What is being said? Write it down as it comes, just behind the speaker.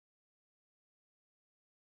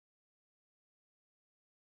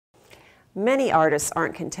Many artists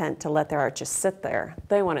aren't content to let their art just sit there.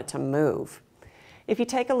 They want it to move. If you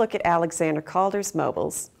take a look at Alexander Calder's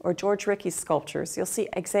mobiles or George Ricky's sculptures, you'll see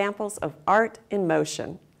examples of art in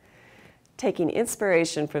motion. Taking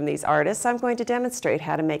inspiration from these artists, I'm going to demonstrate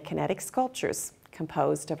how to make kinetic sculptures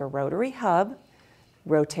composed of a rotary hub,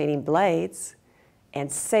 rotating blades, and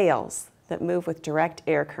sails that move with direct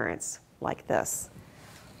air currents, like this.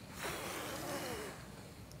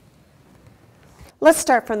 Let's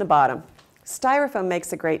start from the bottom. Styrofoam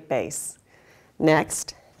makes a great base.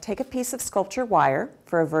 Next, take a piece of sculpture wire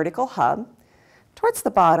for a vertical hub. Towards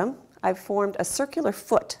the bottom, I've formed a circular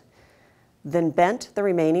foot, then bent the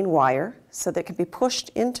remaining wire so that it can be pushed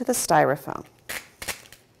into the styrofoam.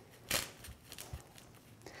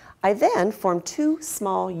 I then formed two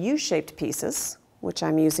small U-shaped pieces, which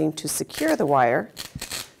I'm using to secure the wire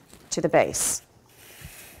to the base.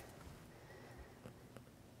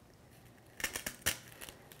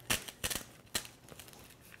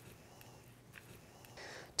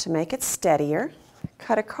 To make it steadier,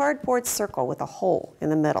 cut a cardboard circle with a hole in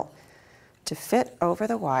the middle to fit over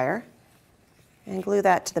the wire and glue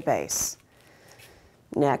that to the base.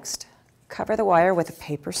 Next, cover the wire with a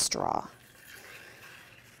paper straw.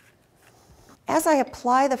 As I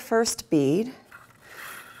apply the first bead,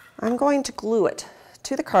 I'm going to glue it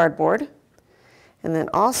to the cardboard and then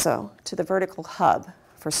also to the vertical hub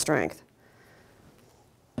for strength.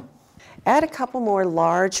 Add a couple more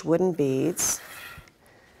large wooden beads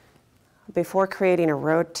before creating a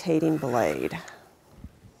rotating blade.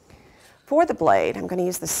 For the blade, I'm going to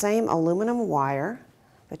use the same aluminum wire,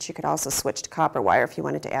 but you could also switch to copper wire if you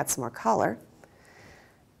wanted to add some more color.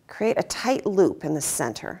 Create a tight loop in the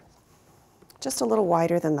center, just a little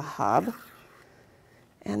wider than the hub,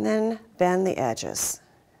 and then bend the edges.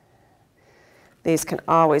 These can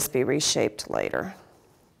always be reshaped later.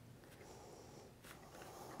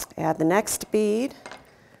 Add the next bead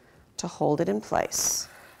to hold it in place.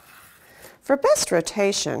 For best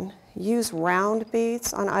rotation, use round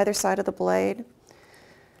beads on either side of the blade.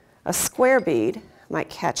 A square bead might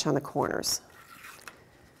catch on the corners.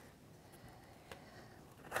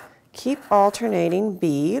 Keep alternating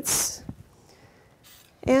beads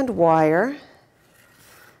and wire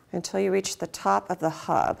until you reach the top of the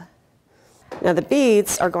hub. Now the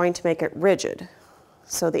beads are going to make it rigid,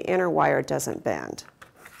 so the inner wire doesn't bend.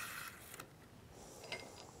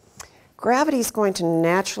 Gravity is going to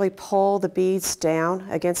naturally pull the beads down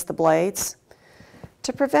against the blades.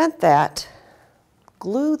 To prevent that,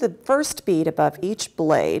 glue the first bead above each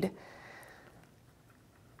blade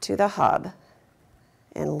to the hub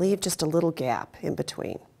and leave just a little gap in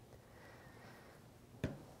between.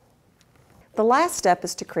 The last step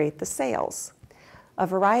is to create the sails. A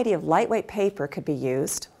variety of lightweight paper could be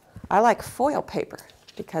used. I like foil paper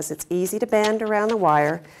because it's easy to bend around the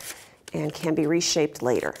wire and can be reshaped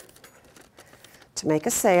later. To make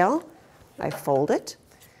a sail, I fold it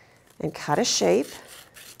and cut a shape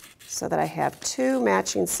so that I have two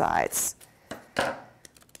matching sides.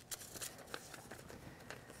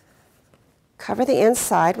 Cover the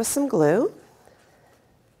inside with some glue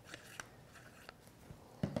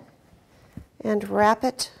and wrap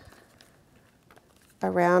it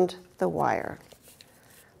around the wire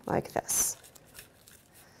like this.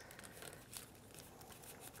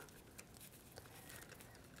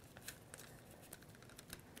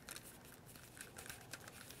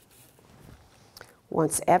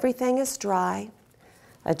 Once everything is dry,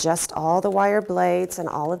 adjust all the wire blades and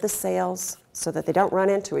all of the sails so that they don't run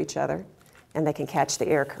into each other and they can catch the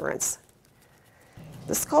air currents.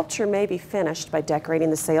 The sculpture may be finished by decorating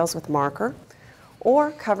the sails with marker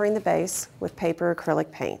or covering the base with paper acrylic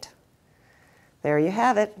paint. There you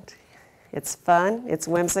have it. It's fun, it's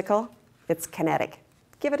whimsical, it's kinetic.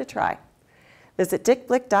 Give it a try. Visit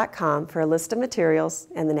dickblick.com for a list of materials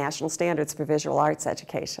and the national standards for visual arts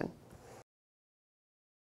education.